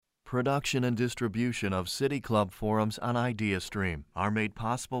Production and distribution of City Club forums on IdeaStream are made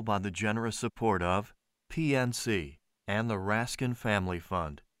possible by the generous support of PNC and the Raskin Family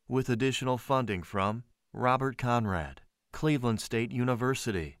Fund, with additional funding from Robert Conrad, Cleveland State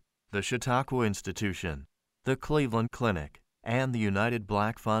University, the Chautauqua Institution, the Cleveland Clinic, and the United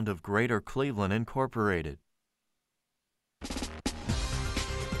Black Fund of Greater Cleveland, Incorporated.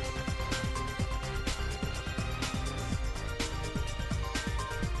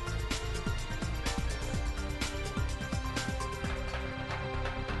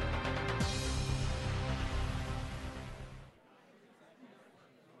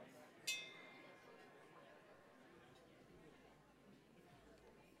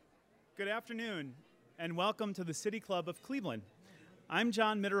 Good afternoon, and welcome to the City Club of Cleveland. I'm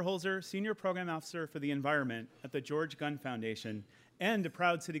John Mitterholzer, Senior Program Officer for the Environment at the George Gunn Foundation and a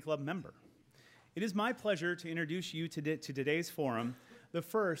proud City Club member. It is my pleasure to introduce you to today's forum, the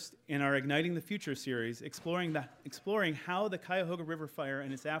first in our Igniting the Future series, exploring how the Cuyahoga River fire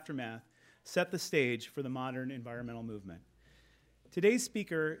and its aftermath set the stage for the modern environmental movement. Today's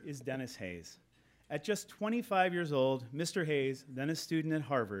speaker is Denis Hayes. At just 25 years old, Mr. Hayes, then a student at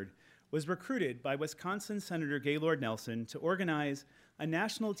Harvard, was recruited by Wisconsin Senator Gaylord Nelson to organize a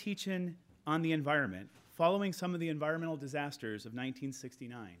national teach-in on the environment following some of the environmental disasters of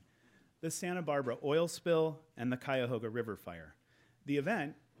 1969, the Santa Barbara oil spill and the Cuyahoga River fire. The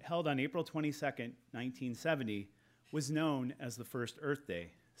event, held on April 22, 1970, was known as the first Earth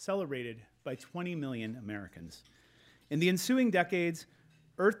Day, celebrated by 20 million Americans. In the ensuing decades,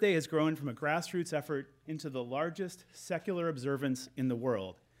 Earth Day has grown from a grassroots effort into the largest secular observance in the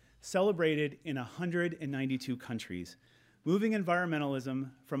world, celebrated in 192 countries, moving environmentalism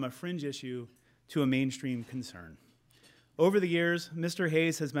from a fringe issue to a mainstream concern. Over the years, Mr.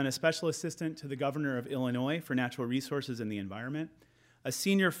 Hayes has been a special assistant to the governor of Illinois for natural resources and the environment, a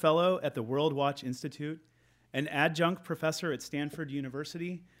senior fellow at the World Watch Institute, an adjunct professor at Stanford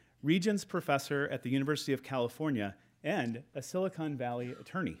University, Regents Professor at the University of California, and a Silicon Valley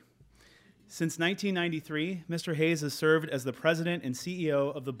attorney. Since 1993, Mr. Hayes has served as the president and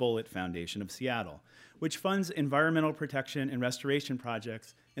CEO of the Bullitt Foundation of Seattle, which funds environmental protection and restoration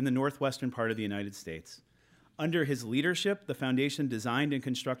projects in the northwestern part of the United States. Under his leadership, the foundation designed and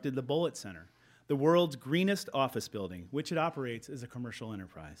constructed the Bullitt Center, the world's greenest office building, which it operates as a commercial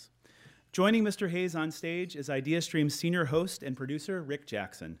enterprise. Joining Mr. Hayes on stage is IdeaStream's senior host and producer, Rick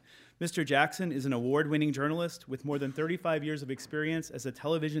Jackson. Mr. Jackson is an award-winning journalist with more than 35 years of experience as a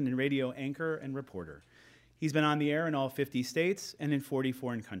television and radio anchor and reporter. He's been on the air in all 50 states and in 40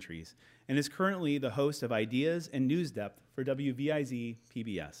 foreign countries, and is currently the host of Ideas and News Depth for WVIZ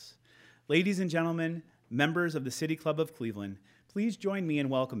PBS. Ladies and gentlemen, members of the City Club of Cleveland, please join me in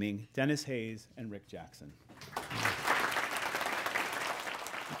welcoming Denis Hayes and Rick Jackson.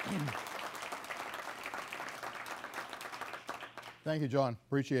 Thank you, John.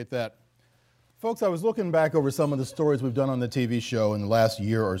 Appreciate that. Folks, I was looking back over some of the stories we've done on the TV show in the last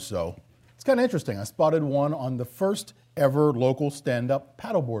year or so. It's kind of interesting. I spotted one on the first ever local stand-up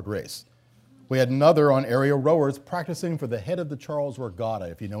paddleboard race. We had another on area rowers practicing for the head of the Charles Regatta.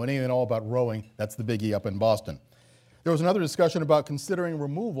 If you know anything at all about rowing, that's the biggie up in Boston. There was another discussion about considering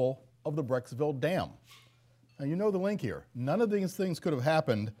removal of the Brecksville Dam. Now, you know the link here. None of these things could have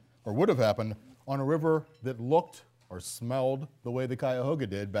happened or would have happened on a river that looked or smelled the way the Cuyahoga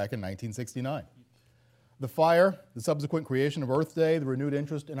did back in 1969. The fire, the subsequent creation of Earth Day, the renewed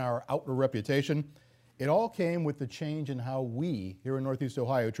interest in our outdoor reputation, it all came with the change in how we here in Northeast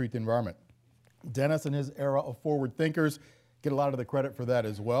Ohio treat the environment. Denis and his era of forward thinkers get a lot of the credit for that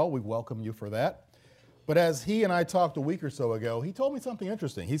as well. We welcome you for that. But as he and I talked a week or so ago, he told me something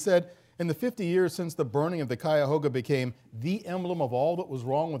interesting. He said, in the 50 years since the burning of the Cuyahoga became the emblem of all that was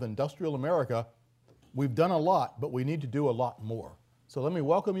wrong with industrial America, we've done a lot, but we need to do a lot more. So let me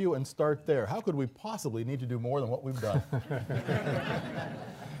welcome you and start there. How could we possibly need to do more than what we've done?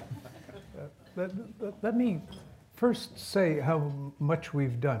 Let me first say how much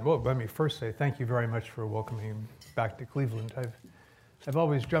we've done. Well, let me first say thank you very much for welcoming me back to Cleveland. I've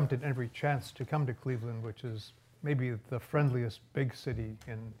always jumped at every chance to come to Cleveland, which is maybe the friendliest big city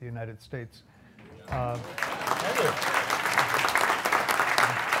in the United States.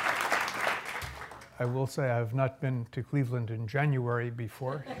 I will say I've not been to Cleveland in January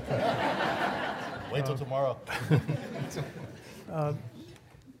before. Wait till tomorrow.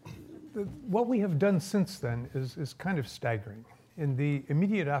 What we have done since then is kind of staggering. In the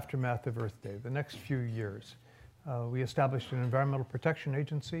immediate aftermath of Earth Day, the next few years, we established an Environmental Protection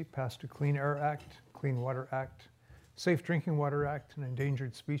Agency, passed a Clean Air Act, Clean Water Act, Safe Drinking Water Act, an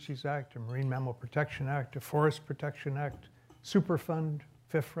Endangered Species Act, a Marine Mammal Protection Act, a Forest Protection Act, Superfund,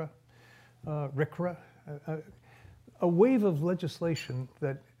 FIFRA. RCRA, a wave of legislation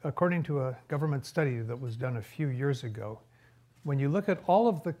that, according to a government study that was done a few years ago, when you look at all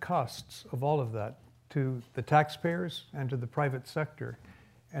of the costs of all of that to the taxpayers and to the private sector,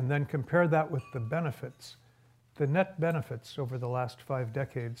 and then compare that with the benefits, the net benefits over the last 5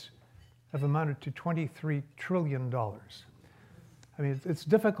 decades have amounted to $23 trillion. I mean, it's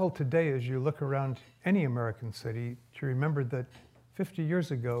difficult today as you look around any American city to remember that 50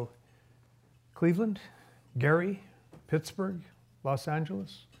 years ago, Cleveland, Gary, Pittsburgh, Los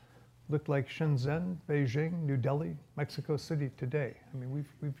Angeles looked like Shenzhen, Beijing, New Delhi, Mexico City today. I mean,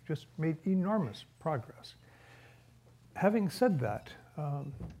 we've just made enormous progress. Having said that,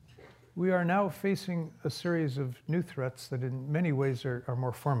 we are now facing a series of new threats that in many ways are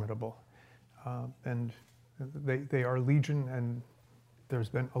more formidable. And they are legion, and there's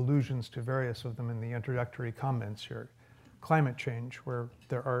been allusions to various of them in the introductory comments here. Climate change, where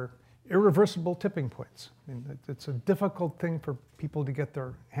there are irreversible tipping points. I mean, it's a difficult thing for people to get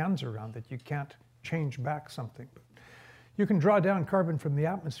their hands around, that you can't change back something. But you can draw down carbon from the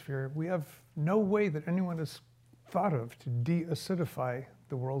atmosphere. We have no way that anyone has thought of to de-acidify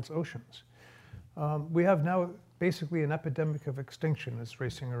the world's oceans. We have now basically an epidemic of extinction is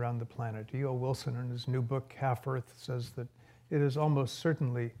racing around the planet. E.O. Wilson, in his new book, Half-Earth, says that it is almost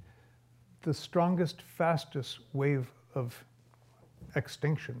certainly the strongest, fastest wave of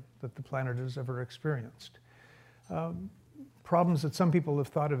extinction that the planet has ever experienced. Problems that some people have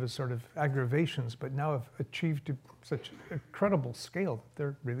thought of as sort of aggravations, but now have achieved to such a credible scale that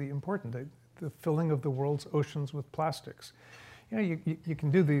they're really important. The filling of the world's oceans with plastics. You know, you can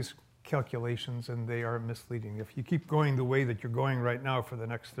do these calculations and they are misleading. If you keep going the way that you're going right now for the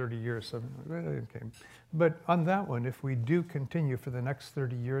next 30 years, okay. But on that one, if we do continue for the next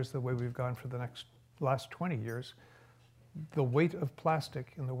 30 years the way we've gone for the last 20 years, the weight of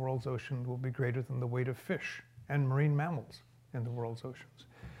plastic in the world's ocean will be greater than the weight of fish and marine mammals in the world's oceans.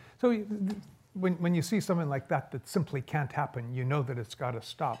 So when you see something like that that simply can't happen, you know that it's got to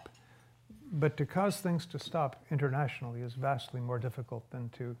stop. But to cause things to stop internationally is vastly more difficult than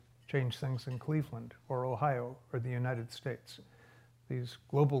to change things in Cleveland or Ohio or the United States. These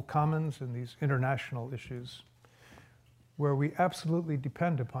global commons and these international issues where we absolutely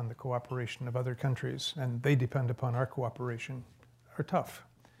depend upon the cooperation of other countries and they depend upon our cooperation are tough.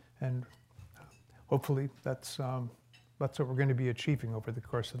 And hopefully that's what we're going to be achieving over the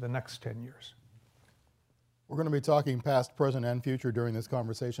course of the next 10 years. We're going to be talking past, present, and future during this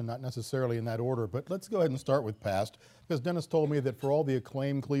conversation, not necessarily in that order, but let's go ahead and start with past, because Dennis told me that for all the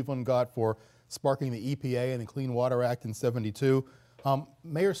acclaim Cleveland got for sparking the EPA and the Clean Water Act in '72,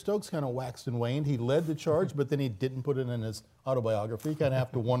 Mayor Stokes kind of waxed and waned. He led the charge, but then he didn't put it in his autobiography. You kind of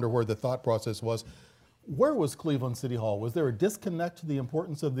have to wonder where the thought process was. Where was Cleveland City Hall? Was there a disconnect to the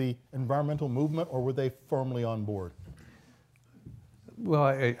importance of the environmental movement, or were they firmly on board?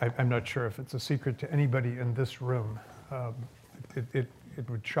 Well, I'm not sure if it's a secret to anybody in this room. It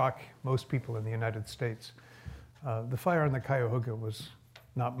would shock most people in the United States. The fire on the Cuyahoga was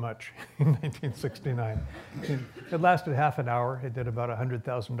not much in 1969. It lasted half an hour. It did about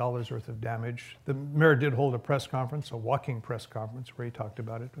 $100,000 worth of damage. The mayor did hold a press conference, a walking press conference, where he talked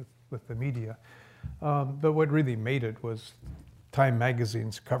about it with the media. But what really made it was Time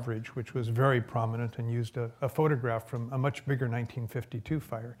magazine's coverage, which was very prominent and used a photograph from a much bigger 1952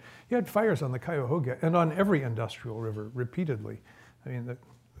 fire. You had fires on the Cuyahoga and on every industrial river repeatedly. I mean,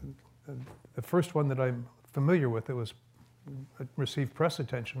 the first one that I'm familiar with that received press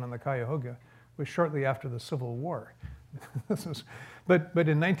attention on the Cuyahoga was shortly after the Civil War. But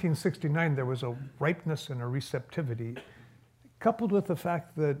in 1969, there was a ripeness and a receptivity, coupled with the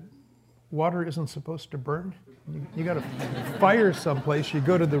fact that water isn't supposed to burn. You got to fire someplace. You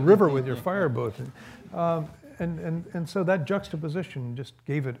go to the river with your fireboat, and so that juxtaposition just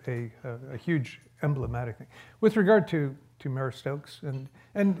gave it a huge emblematic thing. With regard to Mayor Stokes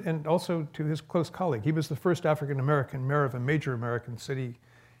and also to his close colleague, he was the first African American mayor of a major American city.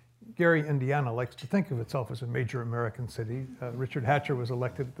 Gary, Indiana, likes to think of itself as a major American city. Richard Hatcher was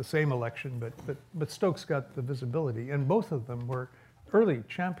elected at the same election, but Stokes got the visibility, and both of them were early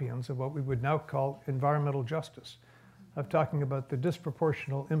champions of what we would now call environmental justice, of talking about the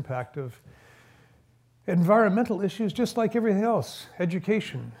disproportional impact of environmental issues just like everything else: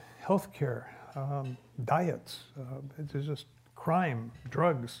 education, healthcare, diets, there's just crime,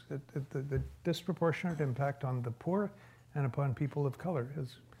 drugs. The disproportionate impact on the poor and upon people of color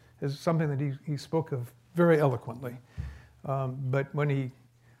is something that he spoke of very eloquently. But when he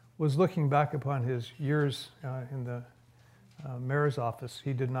was looking back upon his years in the mayor's office,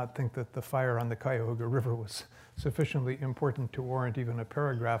 he did not think that the fire on the Cuyahoga River was sufficiently important to warrant even a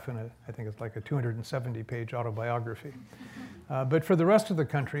paragraph in I think it's like a 270-page autobiography. But for the rest of the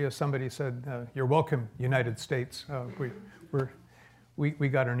country, as somebody said, you're welcome, United States. We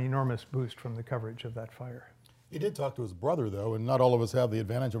got an enormous boost from the coverage of that fire. He did talk to his brother, though, and not all of us have the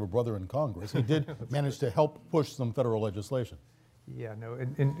advantage of a brother in Congress. He did manage to help push some federal legislation. Yeah, no,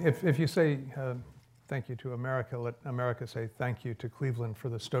 and if you say thank you to America, let America say thank you to Cleveland for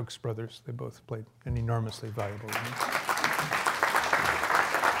the Stokes brothers. They both played an enormously valuable role.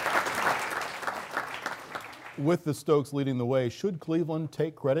 With the Stokes leading the way, should Cleveland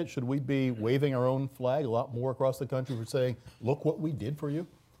take credit? Should we be waving our own flag a lot more across the country for saying, look what we did for you?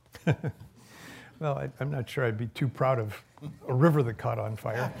 Well, I'm not sure I'd be too proud of a river that caught on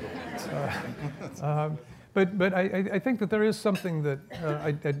fire. But I think that there is something that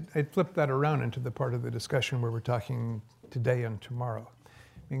I'd flip that around into the part of the discussion where we're talking today and tomorrow.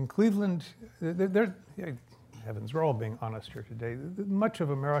 In Cleveland, heavens, we're all being honest here today. Much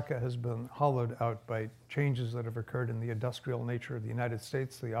of America has been hollowed out by changes that have occurred in the industrial nature of the United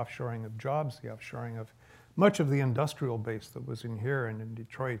States, the offshoring of jobs, the offshoring of much of the industrial base that was in here and in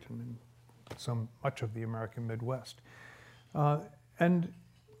Detroit and in so much of the American Midwest. And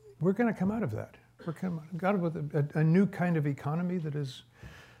we're going to come out of that. We're coming out with a new kind of economy that is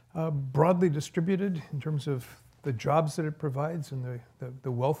broadly distributed in terms of the jobs that it provides and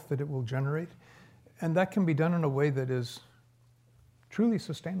the wealth that it will generate. And that can be done in a way that is truly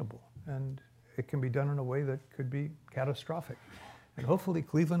sustainable. And it can be done in a way that could be catastrophic. And hopefully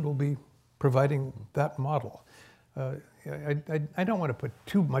Cleveland will be providing that model. I don't want to put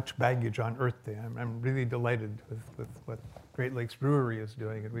too much baggage on Earth Day. I'm really delighted with what Great Lakes Brewery is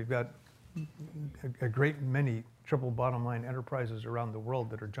doing. And we've got a great many triple bottom line enterprises around the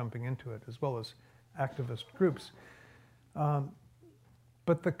world that are jumping into it, as well as activist groups.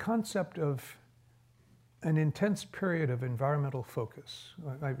 But the concept of an intense period of environmental focus,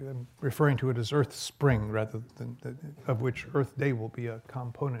 I'm referring to it as Earth Spring rather than of which Earth Day will be a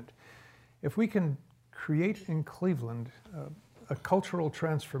component. If we can create in Cleveland a cultural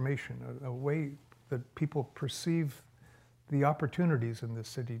transformation, a way that people perceive the opportunities in this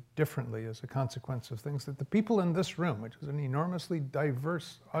city differently as a consequence of things, that the people in this room, which is an enormously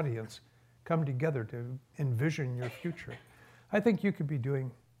diverse audience, come together to envision your future, I think you could be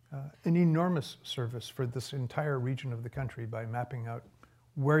doing an enormous service for this entire region of the country by mapping out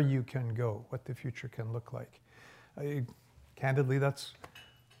where you can go, what the future can look like. Candidly, that's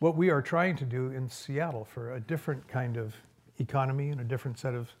what we are trying to do in Seattle for a different kind of economy and a different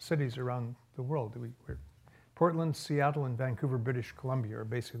set of cities around the world. Portland, Seattle, and Vancouver, British Columbia are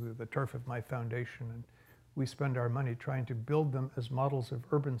basically the turf of my foundation, and we spend our money trying to build them as models of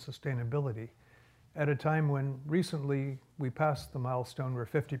urban sustainability at a time when recently we passed the milestone where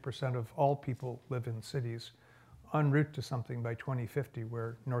 50% of all people live in cities, en route to something by 2050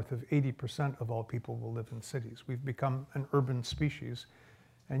 where north of 80% of all people will live in cities. We've become an urban species,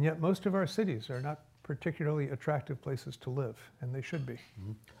 and yet most of our cities are not particularly attractive places to live, and they should be.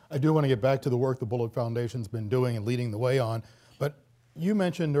 Mm-hmm. I do want to get back to the work the Bullock Foundation's been doing and leading the way on, but you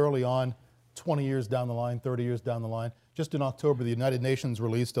mentioned early on 20 years down the line, 30 years down the line. Just in October, the United Nations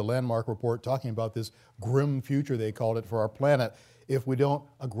released a landmark report talking about this grim future, they called it, for our planet if we don't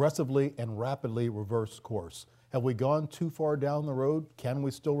aggressively and rapidly reverse course. Have we gone too far down the road? Can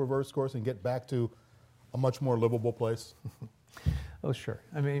we still reverse course and get back to a much more livable place? Oh, sure.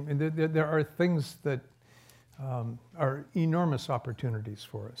 I mean, there are things that are enormous opportunities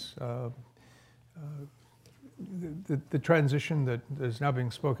for us. The transition that is now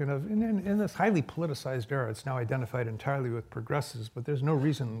being spoken of in this highly politicized era, it's now identified entirely with progressives, but there's no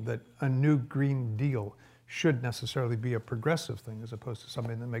reason that a new Green Deal should necessarily be a progressive thing as opposed to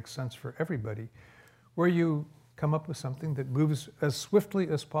something that makes sense for everybody, where you come up with something that moves as swiftly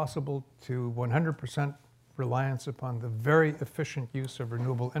as possible to 100% reliance upon the very efficient use of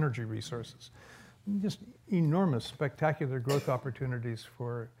renewable energy resources. Just enormous, spectacular growth opportunities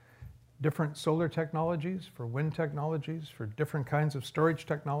for different solar technologies, for wind technologies, for different kinds of storage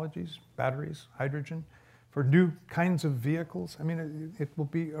technologies, batteries, hydrogen, for new kinds of vehicles. I mean, it will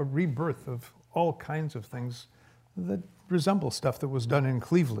be a rebirth of all kinds of things that resemble stuff that was done in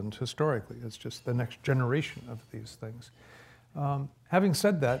Cleveland historically. It's just the next generation of these things. Having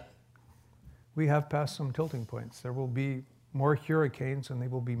said that, we have passed some tilting points. There will be more hurricanes and they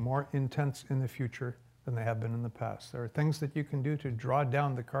will be more intense in the future than they have been in the past. There are things that you can do to draw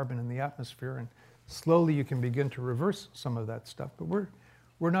down the carbon in the atmosphere, and slowly you can begin to reverse some of that stuff. But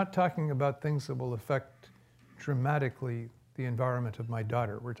we're not talking about things that will affect dramatically the environment of my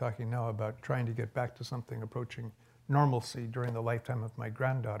daughter. We're talking now about trying to get back to something approaching normalcy during the lifetime of my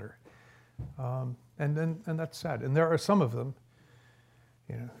granddaughter. And that's sad. And there are some of them,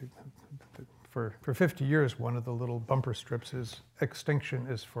 you know, for 50 years, one of the little bumper strips is extinction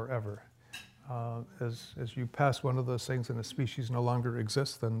is forever. As you pass one of those things and a species no longer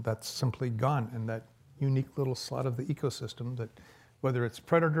exists, then that's simply gone. And that unique little slot of the ecosystem that, whether it's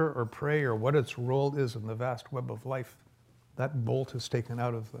predator or prey or what its role is in the vast web of life, that bolt is taken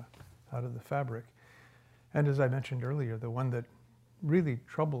out of the fabric. And as I mentioned earlier, the one that really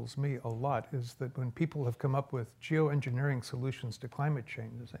troubles me a lot is that when people have come up with geoengineering solutions to climate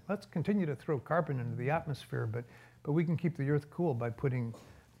change, they say, let's continue to throw carbon into the atmosphere, but we can keep the Earth cool by putting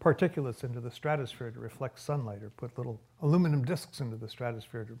particulates into the stratosphere to reflect sunlight, or put little aluminum discs into the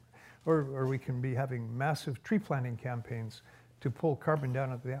stratosphere, or we can be having massive tree planting campaigns to pull carbon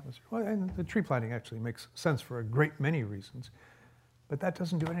down into the atmosphere. Well, and the tree planting actually makes sense for a great many reasons, but that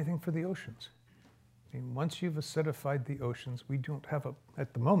doesn't do anything for the oceans. I mean, once you've acidified the oceans, we don't have,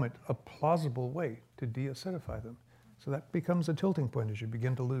 at the moment, a plausible way to de-acidify them. So that becomes a tilting point as you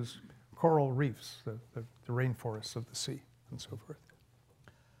begin to lose coral reefs, the rainforests of the sea, and so forth.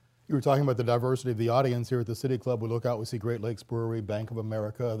 You were talking about the diversity of the audience here at the City Club. We look out, we see Great Lakes Brewery, Bank of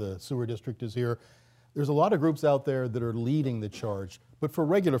America, the sewer district is here. There's a lot of groups out there that are leading the charge. But for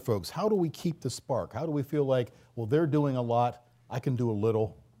regular folks, how do we keep the spark? How do we feel like, well, they're doing a lot, I can do a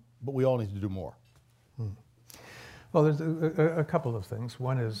little, but we all need to do more? Well, there's a couple of things.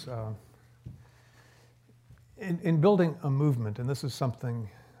 One is in building a movement, and this is something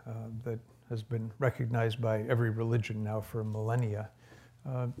that has been recognized by every religion now for millennia,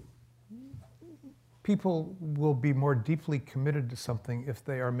 people will be more deeply committed to something if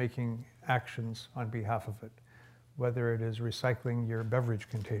they are making actions on behalf of it, whether it is recycling your beverage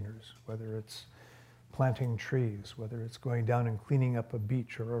containers, whether it's planting trees, whether it's going down and cleaning up a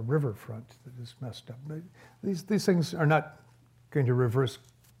beach or a riverfront that is messed up. These things are not going to reverse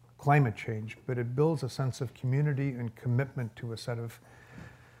climate change, but it builds a sense of community and commitment to a set of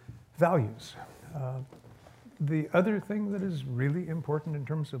values. The other thing that is really important in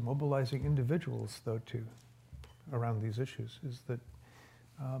terms of mobilizing individuals, though, too, around these issues is that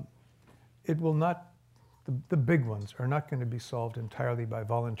it will not, the big ones are not going to be solved entirely by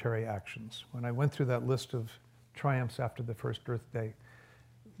voluntary actions. When I went through that list of triumphs after the first Earth Day,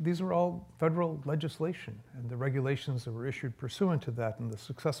 these are all federal legislation and the regulations that were issued pursuant to that and the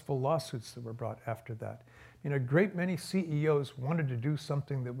successful lawsuits that were brought after that. You know, a great many CEOs wanted to do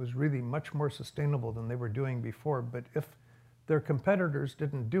something that was really much more sustainable than they were doing before, but if their competitors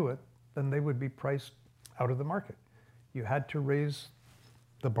didn't do it, then they would be priced out of the market. You had to raise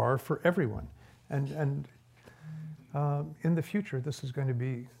the bar for everyone. And in the future, this is going to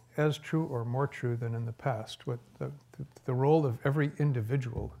be as true or more true than in the past. What the role of every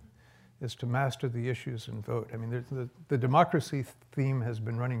individual is to master the issues and vote. I mean, the democracy theme has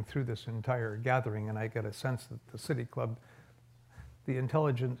been running through this entire gathering, and I get a sense that the City Club, the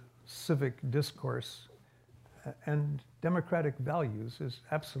intelligent civic discourse and democratic values is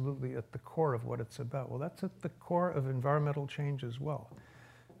absolutely at the core of what it's about. Well, that's at the core of environmental change as well.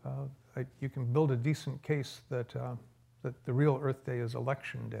 You can build a decent case that the real Earth Day is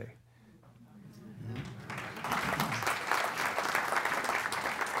Election Day.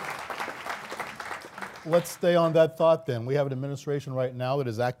 Let's stay on that thought then. We have an administration right now that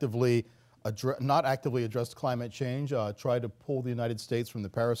is not actively addressed climate change, tried to pull the United States from the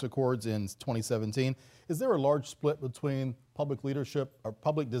Paris Accords in 2017. Is there a large split between public leadership or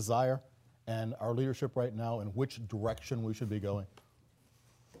public desire and our leadership right now, and which direction we should be going?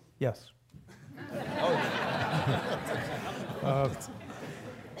 Yes.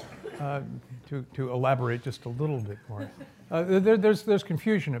 To elaborate just a little bit more, there's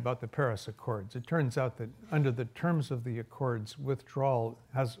confusion about the Paris Accords. It turns out that under the terms of the Accords, withdrawal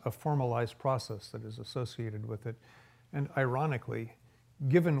has a formalized process that is associated with it. And ironically,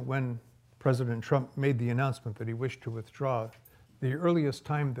 given when President Trump made the announcement that he wished to withdraw, the earliest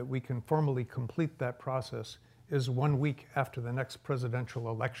time that we can formally complete that process is 1 week after the next presidential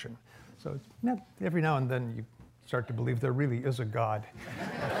election. So every now and then you start to believe there really is a God.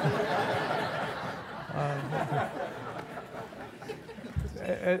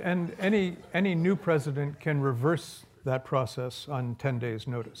 And any new president can reverse that process on 10 days'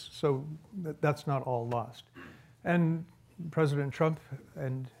 notice. So that's not all lost. And President Trump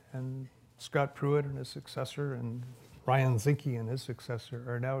and Scott Pruitt and his successor and Ryan Zinke and his successor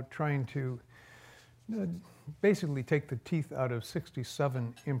are now trying to basically take the teeth out of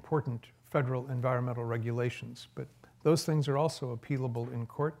 67 important federal environmental regulations. But those things are also appealable in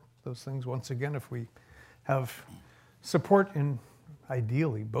court. Those things, once again, if we have support in,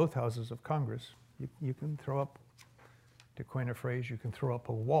 ideally, both houses of Congress, you can throw up To coin a phrase, you can throw up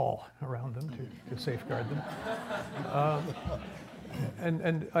a wall around them to safeguard them.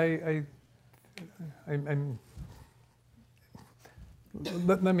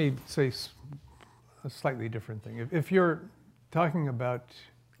 Let me say a slightly different thing. If you're talking about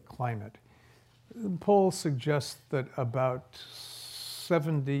climate, polls suggest that about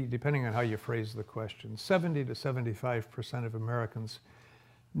 70, depending on how you phrase the question, 70 to 75% of Americans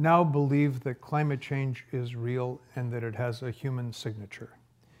now believe that climate change is real and that it has a human signature.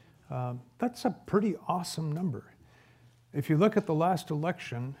 That's a pretty awesome number. If you look at the last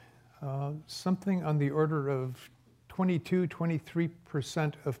election, something on the order of 22,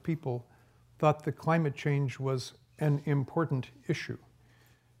 23% of people thought that climate change was an important issue.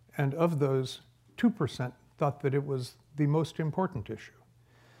 And of those, 2% thought that it was the most important issue.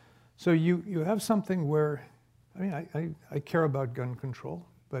 So you have something where, I mean, I care about gun control,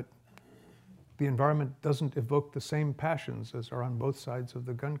 but the environment doesn't evoke the same passions as are on both sides of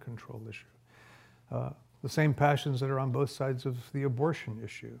the gun control issue. The same passions that are on both sides of the abortion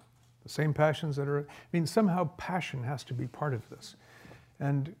issue. The same passions that are, I mean, somehow passion has to be part of this.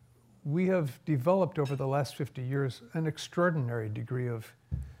 And we have developed over the last 50 years an extraordinary degree of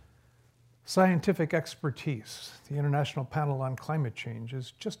scientific expertise. The International Panel on Climate Change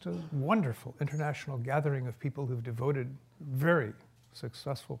is just a wonderful international gathering of people who've devoted very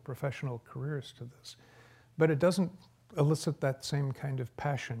successful professional careers to this. But it doesn't elicit that same kind of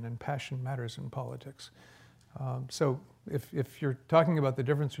passion, and passion matters in politics. So if you're talking about the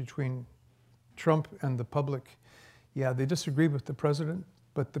difference between Trump and the public, yeah, they disagree with the president,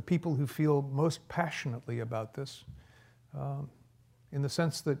 but the people who feel most passionately about this, in the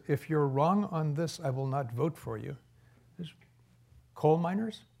sense that if you're wrong on this, I will not vote for you, there's coal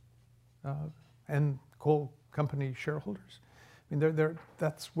miners and coal company shareholders. I mean,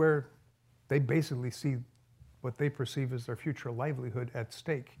 that's where they basically see what they perceive as their future livelihood at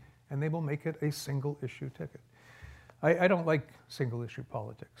stake, and they will make it a single issue ticket. I don't like single issue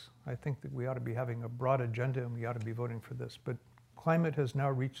politics. I think that we ought to be having a broad agenda and we ought to be voting for this. But climate has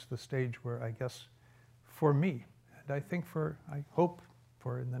now reached the stage where, I guess, for me, and I hope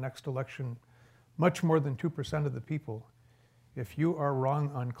for in the next election, much more than 2% of the people, if you are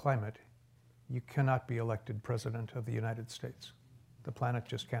wrong on climate, you cannot be elected president of the United States. The planet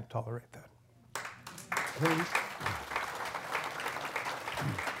just can't tolerate that.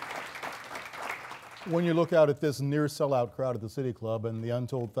 When you look out at this near sellout crowd at the City Club and the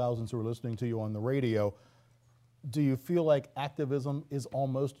untold thousands who are listening to you on the radio, do you feel like activism is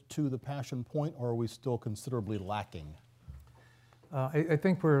almost to the passion point, or are we still considerably lacking? I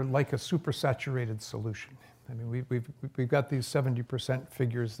think we're like a supersaturated solution. I mean, we've got these 70%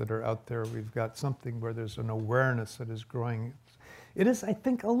 figures that are out there. We've got something where there's an awareness that is growing. It is, I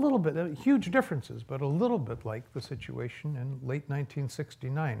think, a little bit, huge differences, but a little bit like the situation in late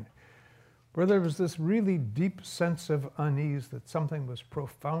 1969, where there was this really deep sense of unease that something was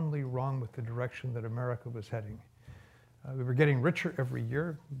profoundly wrong with the direction that America was heading. We were getting richer every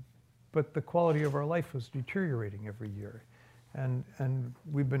year, but the quality of our life was deteriorating every year. And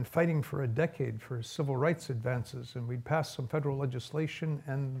we've been fighting for a decade for civil rights advances, and we'd passed some federal legislation,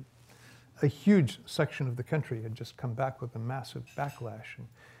 and a huge section of the country had just come back with a massive backlash.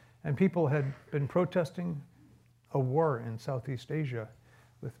 And people had been protesting a war in Southeast Asia,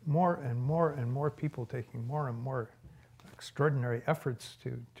 with more and more and more people taking more and more extraordinary efforts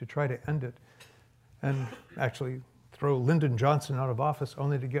to try to end it, and actually throw Lyndon Johnson out of office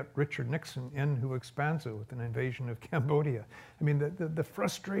only to get Richard Nixon in, who expands it with an invasion of Cambodia. I mean, the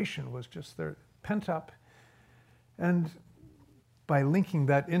frustration was just there, pent up. And by linking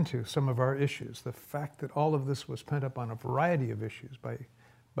that into some of our issues, the fact that all of this was pent up on a variety of issues,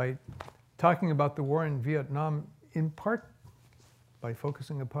 by talking about the war in Vietnam, in part by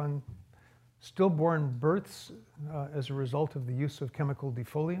focusing upon stillborn births as a result of the use of chemical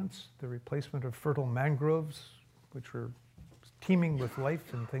defoliants, the replacement of fertile mangroves, which were teeming with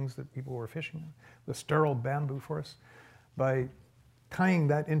life and things that people were fishing, with sterile bamboo forests. By tying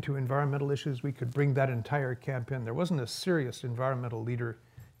that into environmental issues, we could bring that entire camp in. There wasn't a serious environmental leader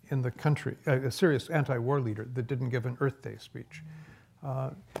in the country, a serious anti-war leader that didn't give an Earth Day speech.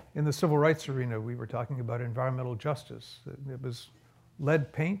 In the civil rights arena, we were talking about environmental justice. It was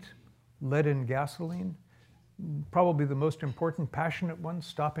lead paint, lead in gasoline, probably the most important, passionate one,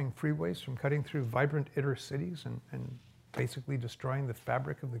 stopping freeways from cutting through vibrant inner cities and basically destroying the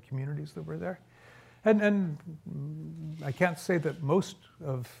fabric of the communities that were there. And I can't say that most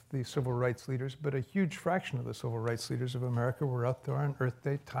of the civil rights leaders, but a huge fraction of the civil rights leaders of America were out there on Earth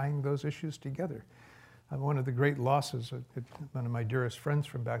Day tying those issues together. One of the great losses, one of my dearest friends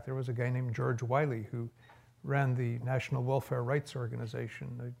from back there was a guy named George Wiley, who ran the National Welfare Rights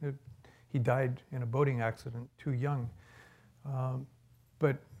Organization. He died in a boating accident, too young,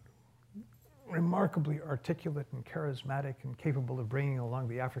 but remarkably articulate and charismatic and capable of bringing along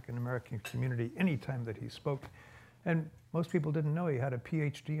the African American community anytime that he spoke. And most people didn't know he had a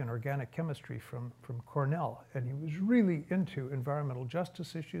PhD in organic chemistry from Cornell, and he was really into environmental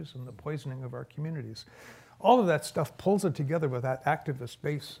justice issues and the poisoning of our communities. All of that stuff pulls it together with that activist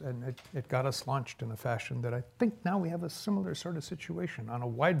base, and it got us launched in a fashion that I think now we have a similar sort of situation on a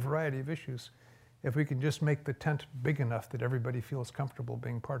wide variety of issues, if we can just make the tent big enough that everybody feels comfortable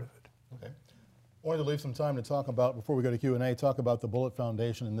being part of it. Okay. I wanted to leave some time to talk about, before we go to Q&A, talk about the Bullitt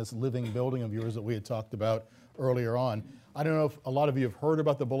Foundation and this living building of yours that we had talked about earlier on. I don't know if a lot of you have heard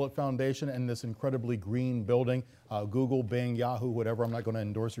about the Bullitt Foundation and this incredibly green building. Google, Bing, Yahoo, whatever. I'm not going to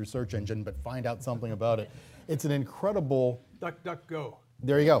endorse your search engine, but find out something about it. It's an incredible... DuckDuckGo.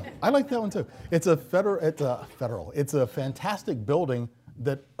 There you go. I like that one too. It's a It's a fantastic building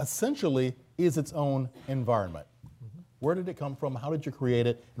that essentially is its own environment. Mm-hmm. Where did it come from? How did you create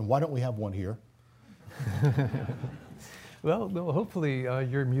it? And why don't we have one here? Well, hopefully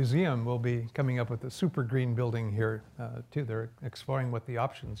your museum will be coming up with a super green building here too. They're exploring what the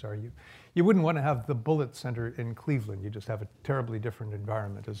options are. You wouldn't want to have the Bullitt Center in Cleveland. You just have a terribly different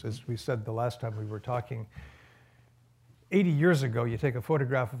environment. As we said the last time we were talking, 80 years ago, you take a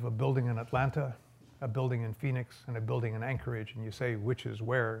photograph of a building in Atlanta, a building in Phoenix, and a building in Anchorage, and you say which is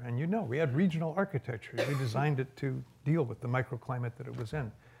where, and you know, we had regional architecture. We designed it to deal with the microclimate that it was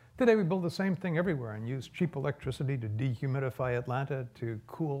in. Today we build the same thing everywhere and use cheap electricity to dehumidify Atlanta, to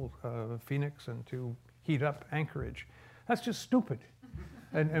cool Phoenix, and to heat up Anchorage. That's just stupid.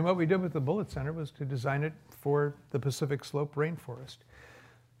 And what we did with the Bullitt Center was to design it for the Pacific Slope rainforest.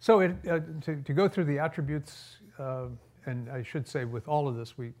 So to go through the attributes, and I should say with all of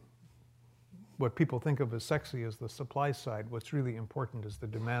this, what people think of as sexy is the supply side. What's really important is the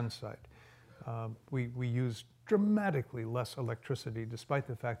demand side. We use dramatically less electricity, despite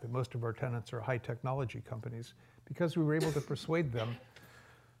the fact that most of our tenants are high technology companies, because we were able to persuade them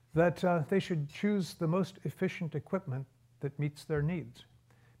that they should choose the most efficient equipment that meets their needs.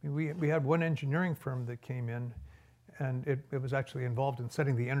 I mean, we had one engineering firm that came in, and it was actually involved in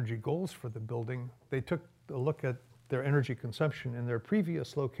setting the energy goals for the building. They took a look at their energy consumption in their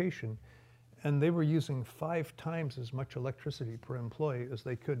previous location, and they were using 5 times as much electricity per employee as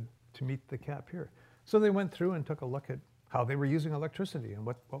they could to meet the cap here. So they went through and took a look at how they were using electricity and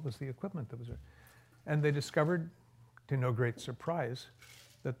what was the equipment that was there. And they discovered, to no great surprise,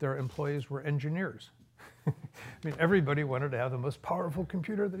 that their employees were engineers. I mean, everybody wanted to have the most powerful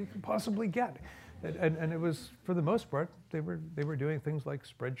computer that you could possibly get. And it was, for the most part, they were doing things like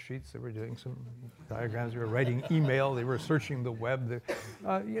spreadsheets, they were doing some diagrams, they were writing email, they were searching the web.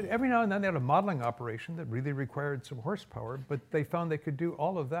 Every now and then they had a modeling operation that really required some horsepower, but they found they could do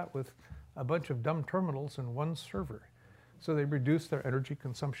all of that with a bunch of dumb terminals and one server. So they reduced their energy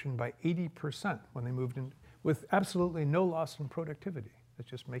consumption by 80% when they moved in, with absolutely no loss in productivity. It's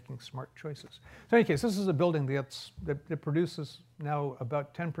just making smart choices. So in any case, this is a building that produces now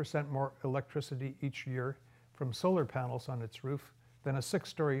about 10% more electricity each year from solar panels on its roof than a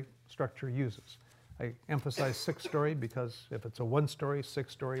 6-story structure uses. I emphasize 6-story because if it's a 1-story,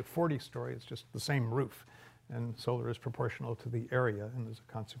 6-story, 40-story, it's just the same roof. And solar is proportional to the area, and as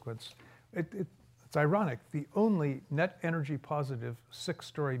a consequence, it's ironic. The only net energy positive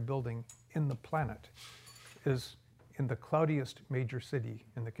 6-story building in the planet is in the cloudiest major city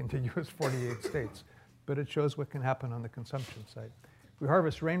in the contiguous 48 states, but it shows what can happen on the consumption side. We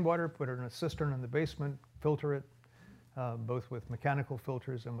harvest rainwater, put it in a cistern in the basement, filter it, both with mechanical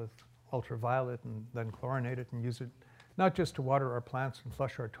filters and with ultraviolet, and then chlorinate it and use it not just to water our plants and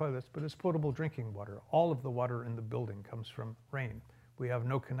flush our toilets, but as potable drinking water. All of the water in the building comes from rain. We have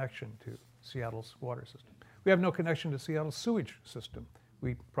no connection to Seattle's water system. We have no connection to Seattle's sewage system.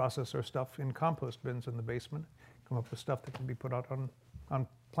 We process our stuff in compost bins in the basement, come up with stuff that can be put out on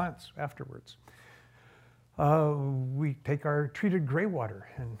plants afterwards. We take our treated gray water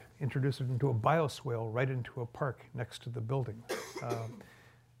and introduce it into a bioswale right into a park next to the building.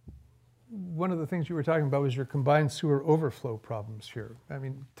 One of the things you were talking about was your combined sewer overflow problems here. I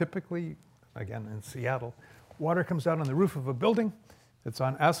mean, typically, again, in Seattle, water comes out on the roof of a building. It's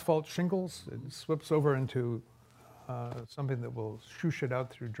on asphalt shingles. It slips over into something that will shoosh it out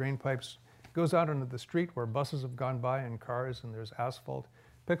through drain pipes. It goes out onto the street where buses have gone by and cars, and there's asphalt.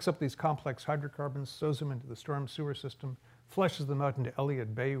 Picks up these complex hydrocarbons, sows them into the storm sewer system, flushes them out into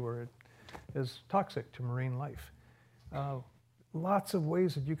Elliott Bay, where it is toxic to marine life. Lots of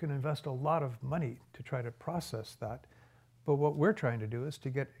ways that you can invest a lot of money to try to process that. But what we're trying to do is to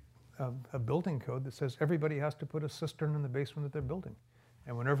get a building code that says everybody has to put a cistern in the basement of their building.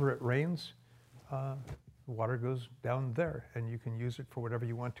 And whenever it rains, water goes down there, and you can use it for whatever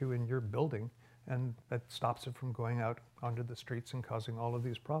you want to in your building, and that stops it from going out onto the streets and causing all of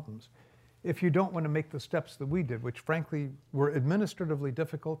these problems. If you don't want to make the steps that we did, which frankly were administratively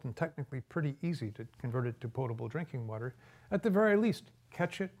difficult and technically pretty easy to convert it to potable drinking water, at the very least,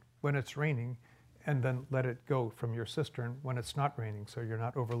 catch it when it's raining and then let it go from your cistern when it's not raining, so you're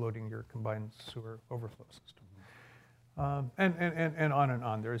not overloading your combined sewer overflow system. And on and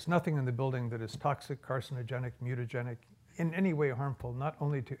on. There is nothing in the building that is toxic, carcinogenic, mutagenic, in any way harmful, not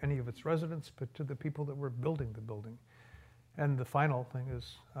only to any of its residents, but to the people that were building the building. And the final thing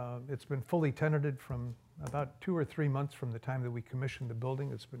is, it's been fully tenanted from about 2 or 3 months from the time that we commissioned the building.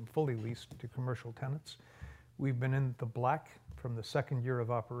 It's been fully leased to commercial tenants. We've been in the black from the second year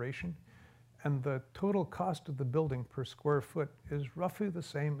of operation. And the total cost of the building per square foot is roughly the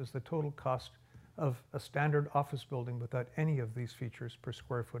same as the total cost of a standard office building without any of these features per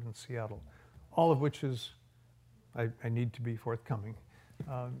square foot in Seattle, all of which is, I need to be forthcoming,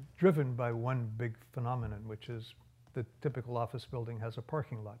 driven by one big phenomenon, which is the typical office building has a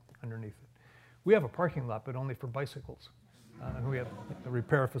parking lot underneath it. We have a parking lot, but only for bicycles. And we have a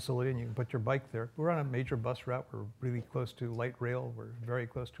repair facility, and you can put your bike there. We're on a major bus route. We're really close to light rail. We're very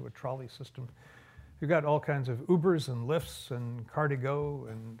close to a trolley system. You've got all kinds of Ubers and Lyfts and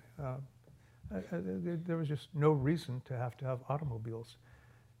Car2Go, and there was just no reason to have automobiles.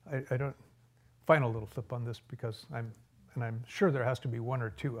 I don't. Final little flip on this, because I'm sure there has to be one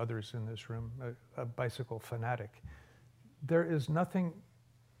or two others in this room, a bicycle fanatic. There is nothing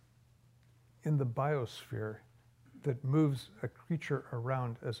in the biosphere that moves a creature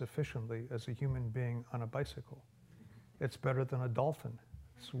around as efficiently as a human being on a bicycle. It's better than a dolphin.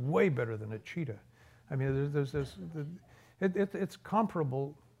 It's way better than a cheetah. I mean, it's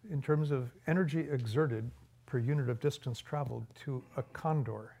comparable in terms of energy exerted per unit of distance traveled to a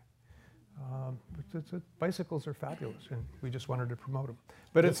condor. Bicycles are fabulous, and we just wanted to promote them.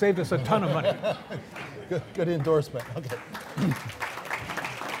 But it saved us a ton of money. Good endorsement. Okay.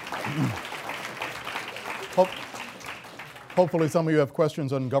 Hopefully some of you have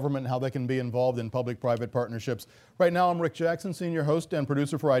questions on government and how they can be involved in public-private partnerships. Right now, I'm Rick Jackson, senior host and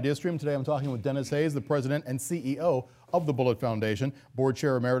producer for IdeaStream. Today I'm talking with Denis Hayes, the president and CEO of the Bullitt Foundation, board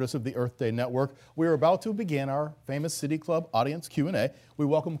chair emeritus of the Earth Day Network. We are about to begin our famous City Club audience Q&A. We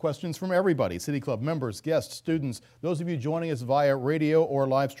welcome questions from everybody, City Club members, guests, students, those of you joining us via radio or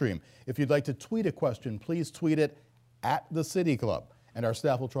live stream. If you'd like to tweet a question, please tweet it at the City Club, and our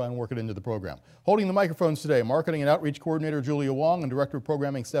staff will try and work it into the program. Holding the microphones today, Marketing and Outreach Coordinator Julia Wong and Director of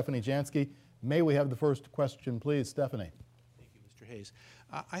Programming Stephanie Jansky. May we have the first question, please, Stephanie? Thank you, Mr. Hayes.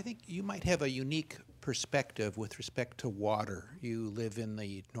 I think you might have a unique perspective with respect to water. You live in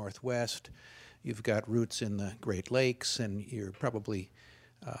the Northwest, you've got roots in the Great Lakes, and you're probably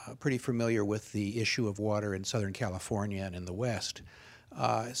pretty familiar with the issue of water in Southern California and in the West.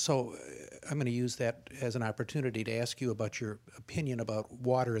 So I'm going to use that as an opportunity to ask you about your opinion about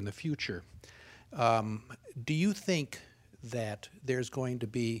water in the future. Do you think that there's going to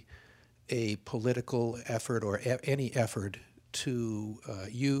be a political effort or any effort to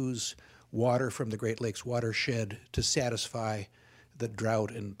use water from the Great Lakes watershed to satisfy the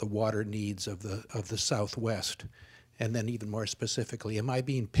drought and the water needs of the Southwest? And then even more specifically, am I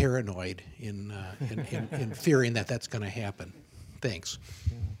being paranoid in fearing that that's going to happen? Thanks.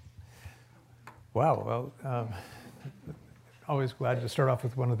 Wow, well, always glad to start off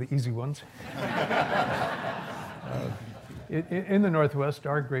with one of the easy ones. In the Northwest,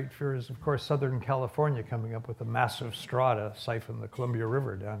 our great fear is, of course, Southern California coming up with a massive straw to siphon the Columbia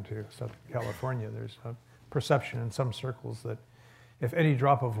River down to Southern California. There's a perception in some circles that if any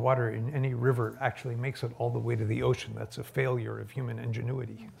drop of water in any river actually makes it all the way to the ocean, that's a failure of human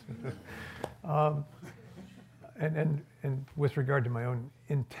ingenuity. And with regard to my own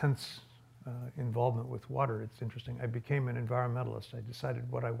intense involvement with water, it's interesting. I became an environmentalist. I decided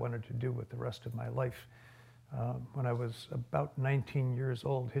what I wanted to do with the rest of my life when I was about 19 years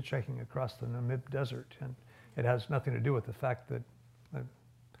old, hitchhiking across the Namib Desert. And it has nothing to do with the fact that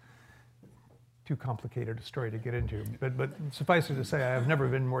too complicated a story to get into. But suffice it to say, I have never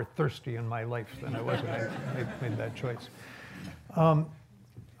been more thirsty in my life than I was when I made that choice.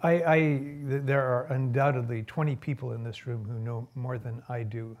 There are undoubtedly 20 people in this room who know more than I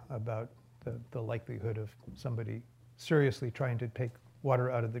do about the likelihood of somebody seriously trying to take water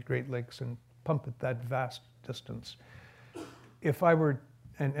out of the Great Lakes and pump it that vast distance. If I were,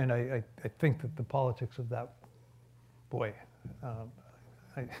 and I think that the politics of that, boy,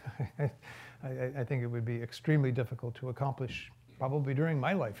 I think it would be extremely difficult to accomplish probably during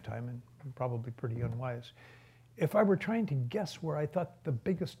my lifetime, and probably pretty unwise. If I were trying to guess where I thought the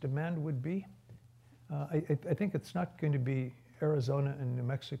biggest demand would be, I think it's not going to be Arizona and New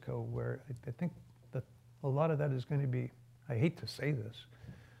Mexico, where I think that a lot of that is going to be, I hate to say this,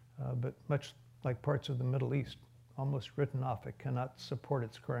 but much like parts of the Middle East, almost written off. It cannot support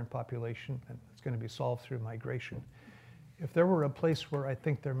its current population, and it's going to be solved through migration. If there were a place where I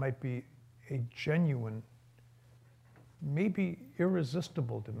think there might be a genuine, maybe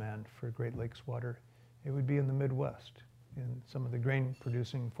irresistible demand for Great Lakes water, it would be in the Midwest, in some of the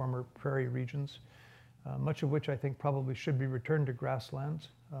grain-producing former prairie regions, much of which I think probably should be returned to grasslands,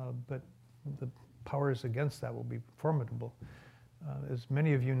 but the powers against that will be formidable. As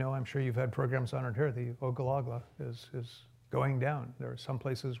many of you know, I'm sure you've had programs on it here, the Ogallala is going down. There are some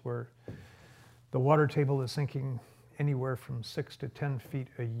places where the water table is sinking anywhere from 6 to 10 feet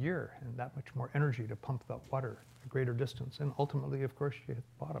a year, and that much more energy to pump that water a greater distance. And ultimately, of course, you hit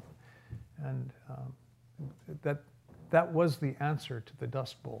the bottom. And that was the answer to the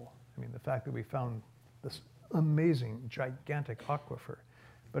Dust Bowl. I mean, the fact that we found this amazing, gigantic aquifer,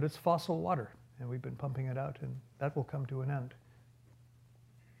 but it's fossil water, and we've been pumping it out, and that will come to an end.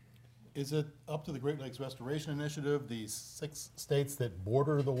 Is it up to the Great Lakes Restoration Initiative, the 6 states that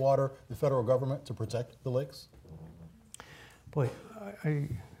border the water, the federal government, to protect the lakes? Boy,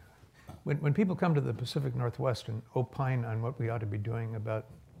 when people come to the Pacific Northwest and opine on what we ought to be doing about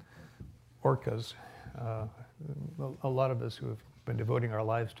orcas, a lot of us who have been devoting our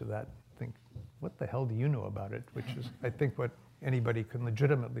lives to that think, what the hell do you know about it? Which is, I think, what anybody can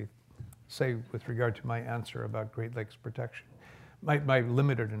legitimately say with regard to my answer about Great Lakes protection. My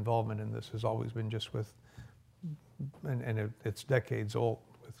limited involvement in this has always been just with, and it's decades old,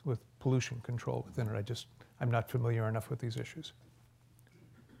 with pollution control within it. I'm not familiar enough with these issues.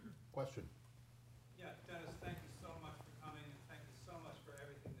 Question. Yeah, Dennis, thank you so much for coming, and thank you so much for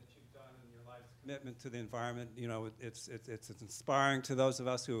everything that you've done in your life's commitment to the environment. You know, it's inspiring to those of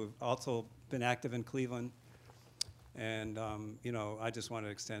us who have also been active in Cleveland. And, you know, I just want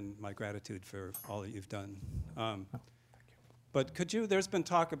to extend my gratitude for all that you've done. But there's been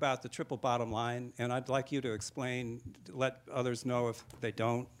talk about the triple bottom line, and I'd like you to explain, let others know if they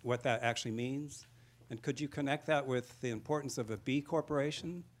don't, what that actually means. And could you connect that with the importance of a B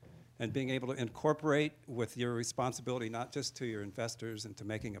corporation and being able to incorporate with your responsibility, not just to your investors and to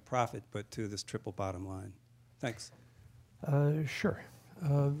making a profit, but to this triple bottom line? Thanks. Sure.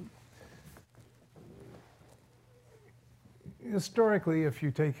 Historically, if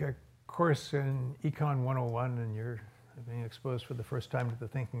you take a course in Econ 101 and you're being exposed for the first time to the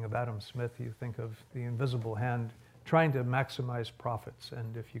thinking of Adam Smith, you think of the invisible hand trying to maximize profits.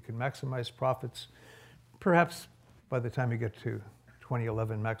 And if you can maximize profits, perhaps by the time you get to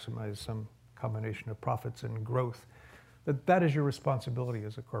 2011, maximize some combination of profits and growth, that is your responsibility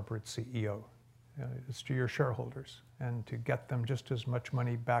as a corporate CEO. It's to your shareholders and to get them just as much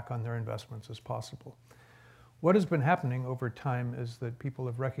money back on their investments as possible. What has been happening over time is that people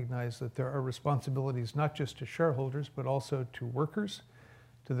have recognized that there are responsibilities not just to shareholders, but also to workers,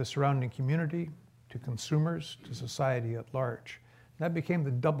 to the surrounding community, to consumers, to society at large. That became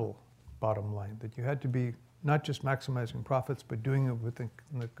the double bottom line, that you had to be not just maximizing profits, but doing it within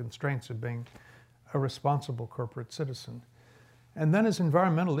the constraints of being a responsible corporate citizen. And then as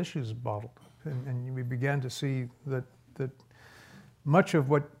environmental issues bottled, and we began to see that much of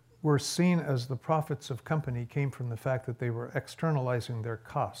what were seen as the profits of company came from the fact that they were externalizing their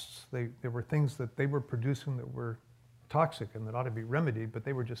costs. There were things that they were producing that were toxic and that ought to be remedied, but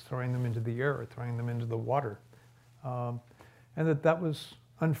they were just throwing them into the air or throwing them into the water. And that was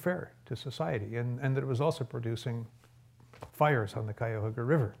unfair to society, and that it was also producing fires on the Cuyahoga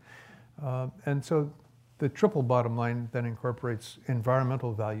River. And so the triple bottom line then incorporates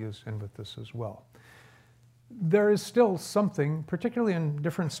environmental values in with this as well. There is still something, particularly in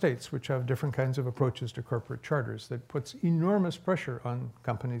different states, which have different kinds of approaches to corporate charters, that puts enormous pressure on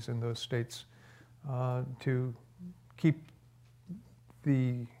companies in those states to keep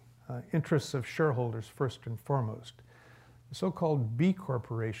the interests of shareholders first and foremost. The so-called B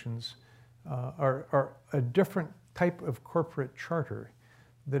corporations are a different type of corporate charter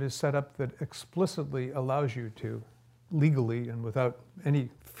that is set up that explicitly allows you to, legally and without any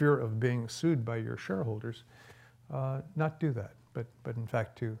fear of being sued by your shareholders, not do that, but in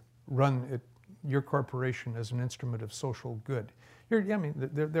fact to run your corporation as an instrument of social good. You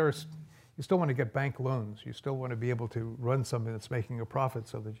still want to get bank loans. You still want to be able to run something that's making a profit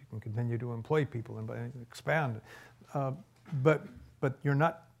so that you can continue to employ people and expand. But you're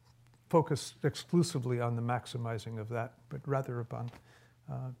not focused exclusively on the maximizing of that, but rather upon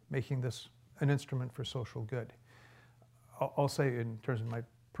making this an instrument for social good. I'll say in terms of my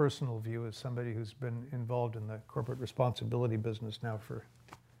personal view as somebody who's been involved in the corporate responsibility business now for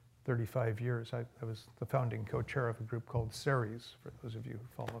 35 years. I was the founding co-chair of a group called Ceres, for those of you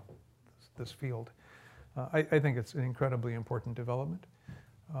who follow this field. I think it's an incredibly important development.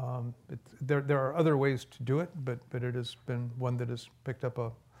 There are other ways to do it, but it has been one that has picked up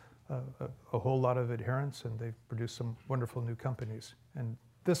a whole lot of adherence, and they've produced some wonderful new companies. And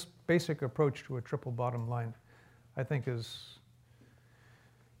this basic approach to a triple bottom line, I think, is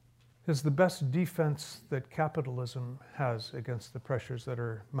the best defense that capitalism has against the pressures that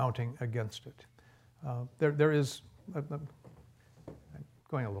are mounting against it. There is, I'm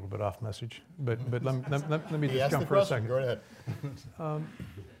going a little bit off message, but let me just jump for a second. Go ahead.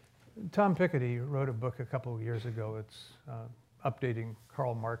 Tom Piketty wrote a book a couple of years ago. It's updating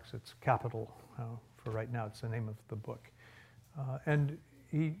Karl Marx. It's Capital for right now. It's the name of the book. And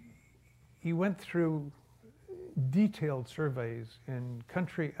he went through detailed surveys in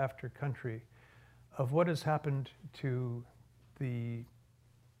country after country of what has happened to the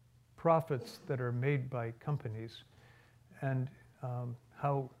profits that are made by companies and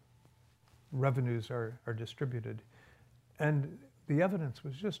how revenues are distributed. And the evidence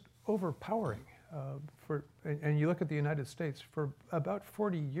was just overpowering. And you look at the United States, for about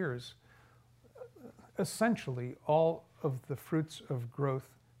 40 years, essentially all of the fruits of growth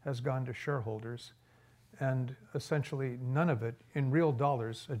has gone to shareholders, and essentially none of it, in real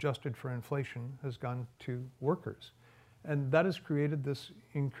dollars, adjusted for inflation, has gone to workers. And that has created this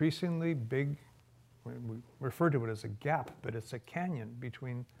increasingly big, we refer to it as a gap, but it's a canyon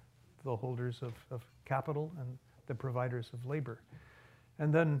between the holders of capital and the providers of labor.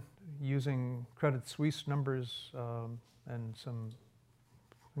 And then using Credit Suisse numbers and some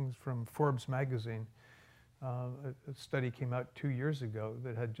things from Forbes magazine, a study came out 2 years ago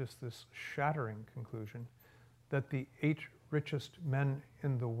that had just this shattering conclusion that the 8 richest men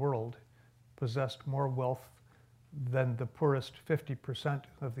in the world possessed more wealth than the poorest 50%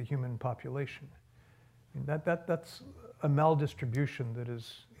 of the human population. I mean, that's a maldistribution that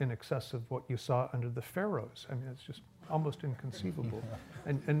is in excess of what you saw under the pharaohs. I mean, it's just almost inconceivable.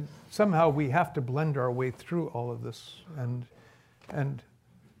 And somehow we have to blend our way through all of this, and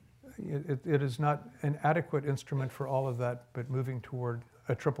it is not an adequate instrument for all of that, but moving toward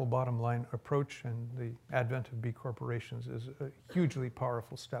a triple bottom line approach and the advent of B corporations is a hugely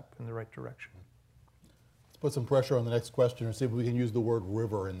powerful step in the right direction. Let's put some pressure on the next question and see if we can use the word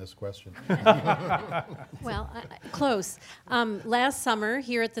river in this question. Well, close. Last summer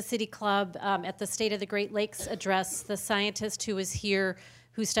here at the City Club, at the State of the Great Lakes address, the scientist who was here,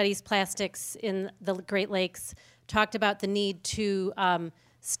 who studies plastics in the Great Lakes, talked about the need to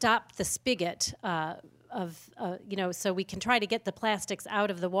stop the spigot so we can try to get the plastics out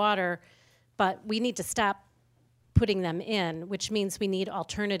of the water, but we need to stop putting them in, which means we need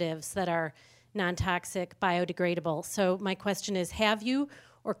alternatives that are non-toxic, biodegradable. So my question is, have you,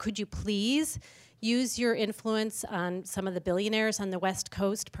 or could you please use your influence on some of the billionaires on the West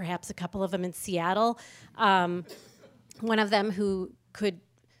Coast, perhaps a couple of them in Seattle, one of them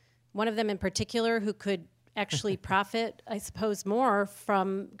in particular who could actually profit, I suppose, more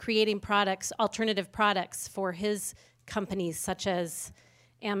from creating products, alternative products for his companies, such as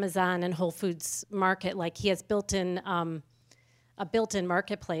Amazon and Whole Foods Market. Like, he has a built-in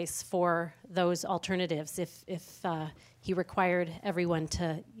marketplace for those alternatives if he required everyone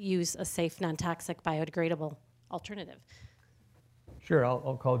to use a safe, non-toxic, biodegradable alternative. Sure,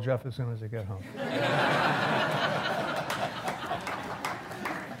 I'll call Jeff as soon as I get home.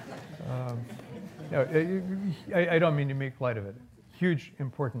 I don't mean to make light of it. Huge,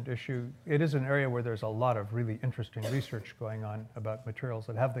 important issue. It is an area where there's a lot of really interesting research going on about materials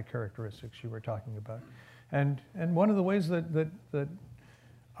that have the characteristics you were talking about. And one of the ways that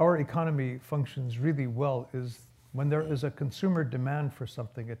our economy functions really well is when there is a consumer demand for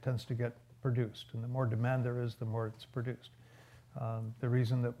something, it tends to get produced. And the more demand there is, the more it's produced. The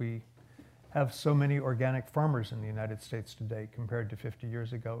reason that we have so many organic farmers in the United States today compared to 50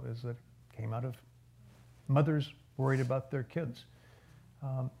 years ago is that it came out of mothers worried about their kids.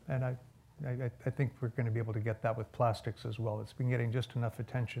 And I think we're going to be able to get that with plastics as well. It's been getting just enough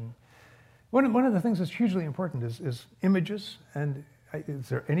attention. One of the things that's hugely important is images. And is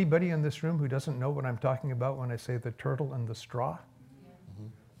there anybody in this room who doesn't know what I'm talking about when I say the turtle and the straw? Mm-hmm.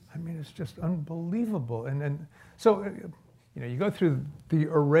 I mean, it's just unbelievable. And so, you go through the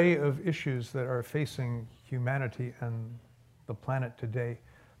array of issues that are facing humanity and the planet today.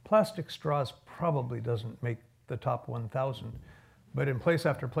 Plastic straws probably doesn't make the top 1,000, but in place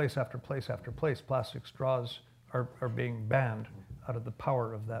after place after place after place, plastic straws are being banned out of the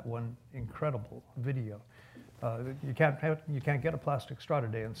power of that one incredible video. You can't get a plastic straw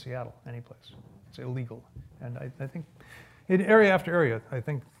today in Seattle, anyplace. It's illegal. And I think in area after area, I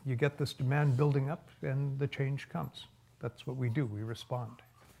think you get this demand building up and the change comes. That's what we do, we respond.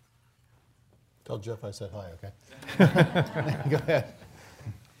 Tell Jeff I said hi, okay? Go ahead.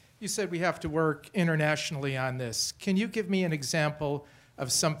 You said we have to work internationally on this. Can you give me an example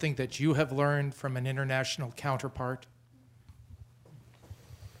of something that you have learned from an international counterpart?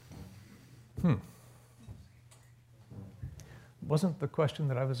 Wasn't the question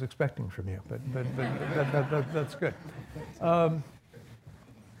that I was expecting from you, but that's good.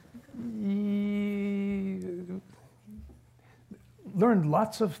 Learned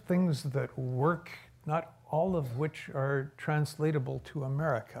lots of things that work, not all of which are translatable to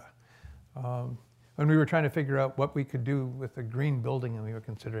America. When we were trying to figure out what we could do with a green building, and we were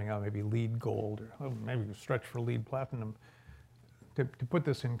considering maybe LEED gold, or maybe stretch for LEED platinum, to put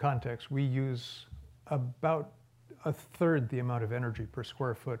this in context, we use about a third the amount of energy per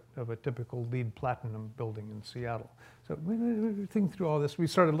square foot of a typical LEED platinum building in Seattle. So we think through all this. We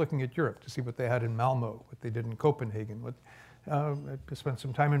started looking at Europe to see what they had in Malmo, what they did in Copenhagen. I spent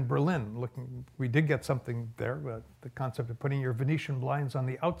some time in Berlin looking. We did get something there, the concept of putting your Venetian blinds on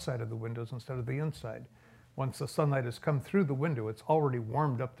the outside of the windows instead of the inside. Once the sunlight has come through the window, it's already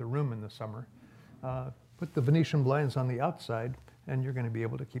warmed up the room in the summer. Put the Venetian blinds on the outside, and you're going to be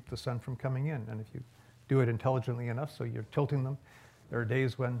able to keep the sun from coming in. And if you do it intelligently enough, so you're tilting them. There are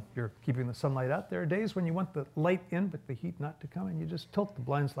days when you're keeping the sunlight out. There are days when you want the light in, but the heat not to come, and you just tilt the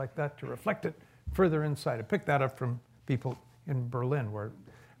blinds like that to reflect it further inside. I picked that up from people in Berlin, where I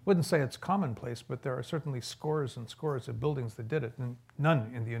wouldn't say it's commonplace, but there are certainly scores and scores of buildings that did it, and none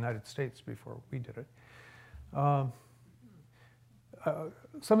in the United States before we did it.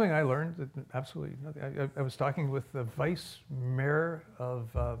 Something I learned, that absolutely nothing. I was talking with the vice mayor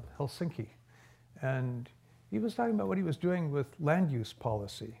of Helsinki, and he was talking about what he was doing with land use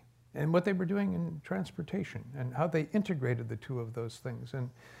policy and what they were doing in transportation and how they integrated the two of those things.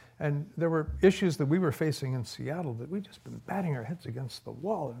 And there were issues that we were facing in Seattle that we'd just been batting our heads against the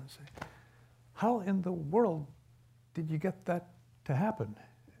wall and say, how in the world did you get that to happen?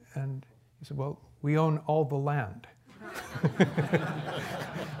 And he said, well, we own all the land.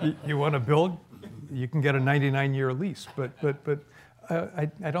 You want to build, you can get a 99-year lease, but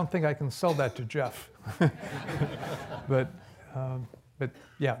I don't think I can sell that to Jeff. but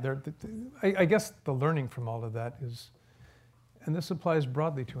yeah, I guess the learning from all of that is, and this applies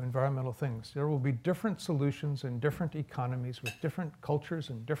broadly to environmental things, there will be different solutions in different economies with different cultures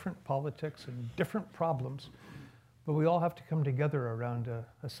and different politics and different problems, but we all have to come together around a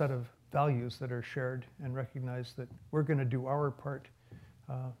set of values that are shared and recognize that we're going to do our part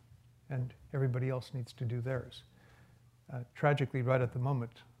and everybody else needs to do theirs. Tragically, right at the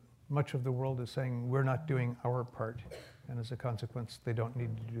moment, much of the world is saying we're not doing our part, and as a consequence, they don't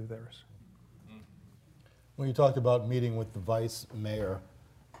need to do theirs. When you talked about meeting with the vice mayor,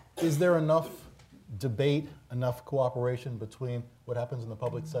 is there enough debate, enough cooperation between what happens in the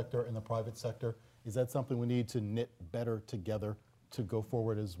public sector and the private sector? Is that something we need to knit better together to go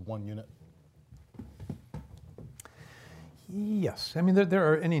forward as one unit? Yes. I mean,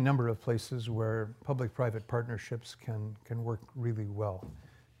 there are any number of places where public-private partnerships can work really well.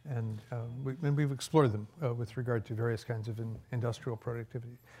 And we've explored them with regard to various kinds of industrial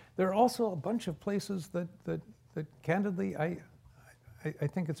productivity. There are also a bunch of places that candidly, I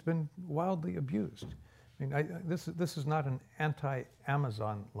think it's been wildly abused. I mean, this is not an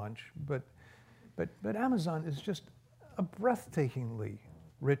anti-Amazon lunch, but Amazon is just a breathtakingly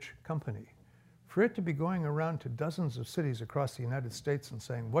rich company. For it to be going around to dozens of cities across the United States and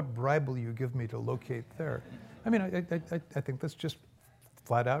saying, what bribe will you give me to locate there? I mean, I think that's just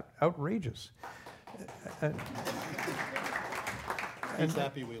flat out outrageous. He's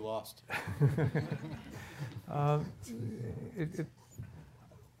happy we lost. I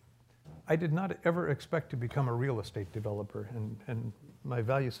did not ever expect to become a real estate developer, and my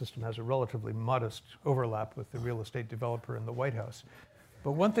value system has a relatively modest overlap with the real estate developer in the White House.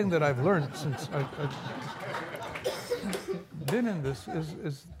 But one thing that I've learned since I've been in this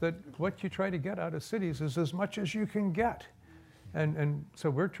is that what you try to get out of cities is as much as you can get. And so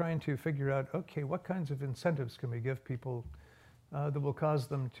we're trying to figure out, okay, what kinds of incentives can we give people that will cause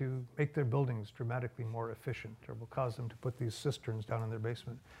them to make their buildings dramatically more efficient, or will cause them to put these cisterns down in their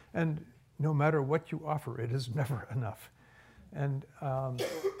basement. And no matter what you offer, it is never enough. And I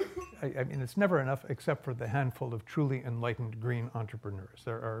mean, it's never enough except for the handful of truly enlightened green entrepreneurs.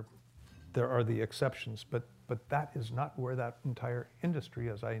 There are the exceptions, but that is not where that entire industry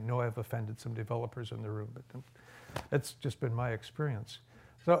is. I know I've offended some developers in the room, but that's just been my experience.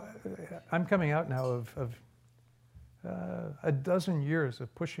 So I'm coming out now of a dozen years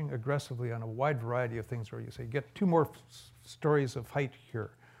of pushing aggressively on a wide variety of things where you say, get 2 more stories of height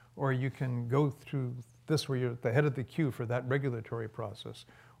here, or you can go through this where you're at the head of the queue for that regulatory process,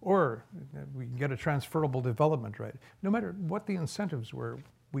 or we can get a transferable development right. No matter what the incentives were,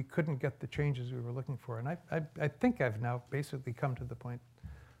 we couldn't get the changes we were looking for. And I think I've now basically come to the point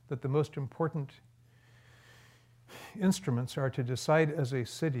that the most important instruments are to decide as a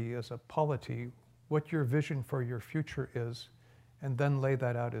city, as a polity, what your vision for your future is, and then lay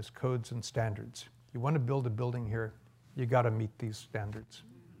that out as codes and standards. You want to build a building here, you got to meet these standards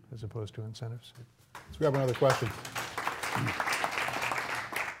as opposed to incentives. Let's grab another question.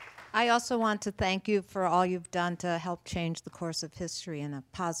 I also want to thank you for all you've done to help change the course of history in a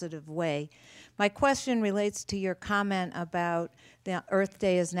positive way. My question relates to your comment about the Earth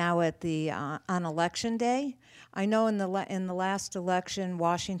Day is now at the on Election Day. I know in the last election,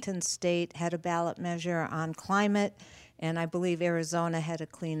 Washington State had a ballot measure on climate, and I believe Arizona had a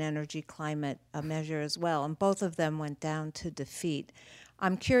clean energy climate measure as well, and both of them went down to defeat.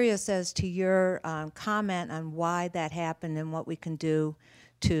 I'm curious as to your comment on why that happened and what we can do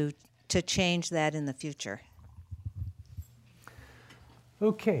to change that in the future.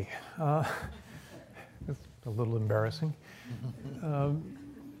 Okay, it's a little embarrassing. To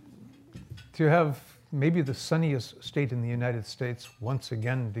have maybe the sunniest state in the United States once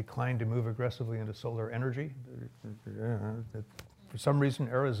again decline to move aggressively into solar energy. For some reason,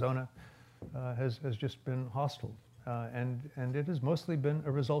 Arizona has just been hostile. And it has mostly been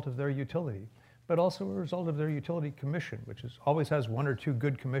a result of their utility, but also a result of their utility commission, which always has 1 or 2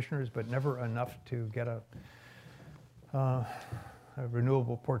 good commissioners, but never enough to get a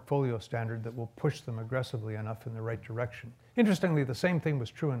renewable portfolio standard that will push them aggressively enough in the right direction. Interestingly, the same thing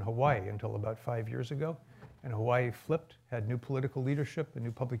was true in Hawaii until about 5 years ago. And Hawaii flipped, had new political leadership, a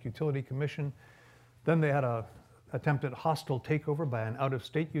new public utility commission. Then they had a attempted hostile takeover by an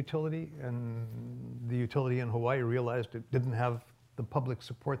out-of-state utility, and the utility in Hawaii realized it didn't have the public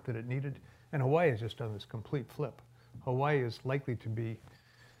support that it needed. And Hawaii has just done this complete flip. Hawaii is likely to be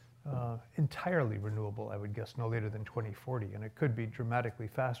entirely renewable, I would guess, no later than 2040, and it could be dramatically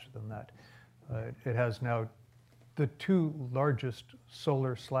faster than that. It has now the 2 largest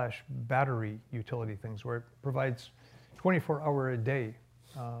solar/battery utility things, where it provides 24-hour-a-day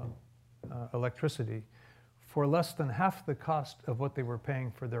electricity for less than half the cost of what they were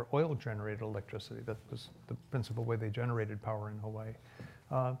paying for their oil-generated electricity. That was the principal way they generated power in Hawaii.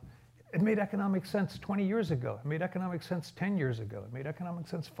 It made economic sense 20 years ago. It made economic sense 10 years ago. It made economic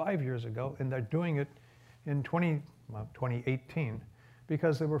sense 5 years ago, and they're doing it in 2018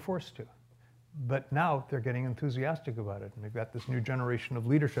 because they were forced to. But now they're getting enthusiastic about it, and they've got this new generation of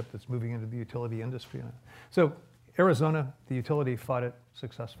leadership that's moving into the utility industry. So Arizona, the utility, fought it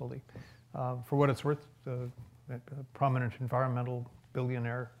successfully. For what it's worth, a prominent environmental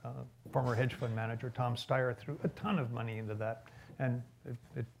billionaire, former hedge fund manager, Tom Steyer, threw a ton of money into that, and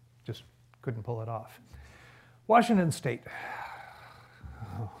it just couldn't pull it off. Washington State.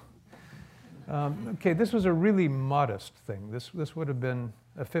 Okay, this was a really modest thing. This would have been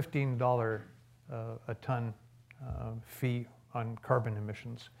a $15 a ton fee on carbon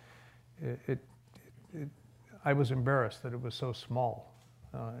emissions. I was embarrassed that it was so small,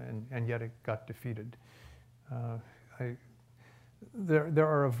 and yet it got defeated. There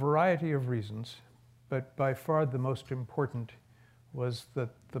are a variety of reasons, but by far the most important was that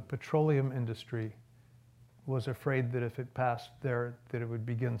the petroleum industry was afraid that if it passed there, that it would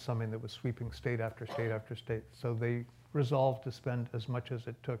begin something that was sweeping state after state after state. So they resolved to spend as much as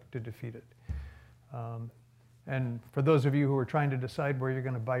it took to defeat it. And for those of you who are trying to decide where you're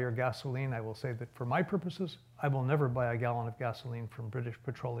going to buy your gasoline, I will say that for my purposes, I will never buy a gallon of gasoline from British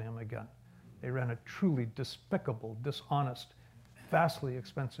Petroleum again. They ran a truly despicable, dishonest, vastly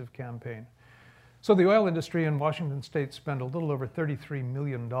expensive campaign. So the oil industry in Washington State spent a little over $33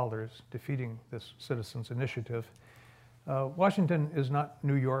 million defeating this citizens' initiative. Washington is not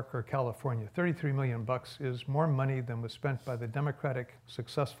New York or California. 33 million bucks is more money than was spent by the Democratic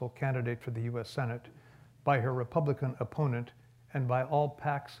successful candidate for the US Senate, by her Republican opponent, and by all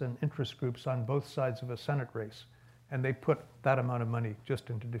PACs and interest groups on both sides of a Senate race. And they put that amount of money just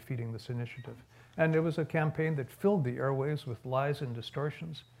into defeating this initiative. And it was a campaign that filled the airwaves with lies and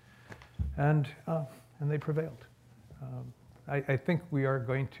distortions, and they prevailed. I think we are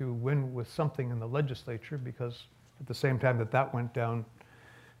going to win with something in the legislature, because at the same time that that went down,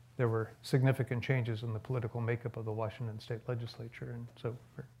 there were significant changes in the political makeup of the Washington State legislature, and so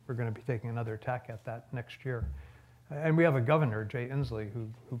we're going to be taking another tack at that next year. And we have a governor, Jay Inslee,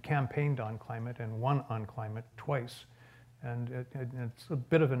 who campaigned on climate and won on climate twice, and it's a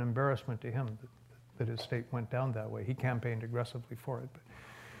bit of an embarrassment to him that his state went down that way. He campaigned aggressively for it.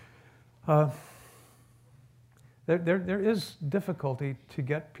 But, there is difficulty to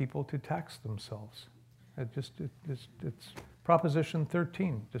get people to tax themselves. It's Proposition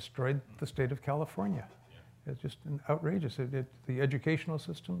 13 destroyed the state of California. It's just outrageous. The educational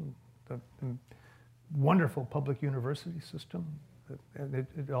system, the wonderful public university system,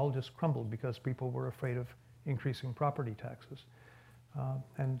 it all just crumbled because people were afraid of increasing property taxes.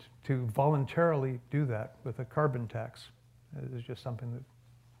 And to voluntarily do that with a carbon tax is just something that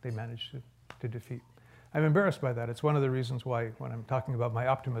they managed to defeat. I'm embarrassed by that. It's one of the reasons why when I'm talking about my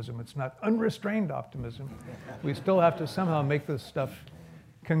optimism, it's not unrestrained optimism. We still have to somehow make this stuff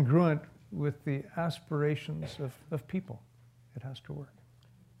congruent with the aspirations of people. It has to work.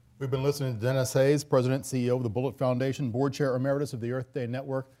 We've been listening to Denis Hayes, President, CEO of the Bullitt Foundation, Board Chair Emeritus of the Earth Day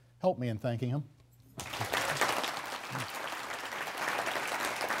Network. Help me in thanking him.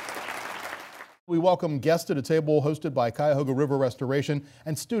 We welcome guests to the table hosted by Cuyahoga River Restoration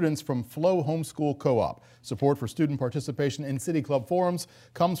and students from Flow Homeschool Co-op. Support for student participation in City Club forums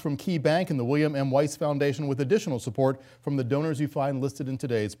comes from Key Bank and the William M. Weiss Foundation, with additional support from the donors you find listed in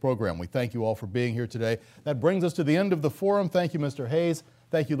today's program. We thank you all for being here today. That brings us to the end of the forum. Thank you, Mr. Hayes.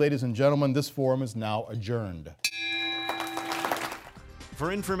 Thank you, ladies and gentlemen. This forum is now adjourned.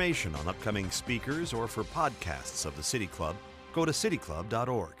 For information on upcoming speakers or for podcasts of the City Club, go to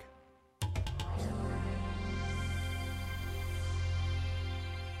cityclub.org.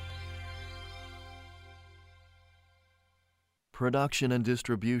 Production and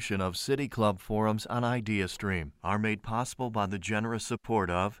distribution of City Club forums on IdeaStream are made possible by the generous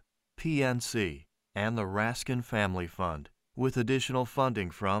support of PNC and the Raskin Family Fund, with additional funding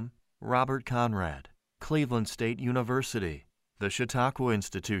from Robert Conrad, Cleveland State University, the Chautauqua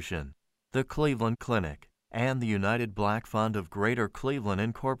Institution, the Cleveland Clinic, and the United Black Fund of Greater Cleveland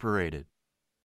Incorporated.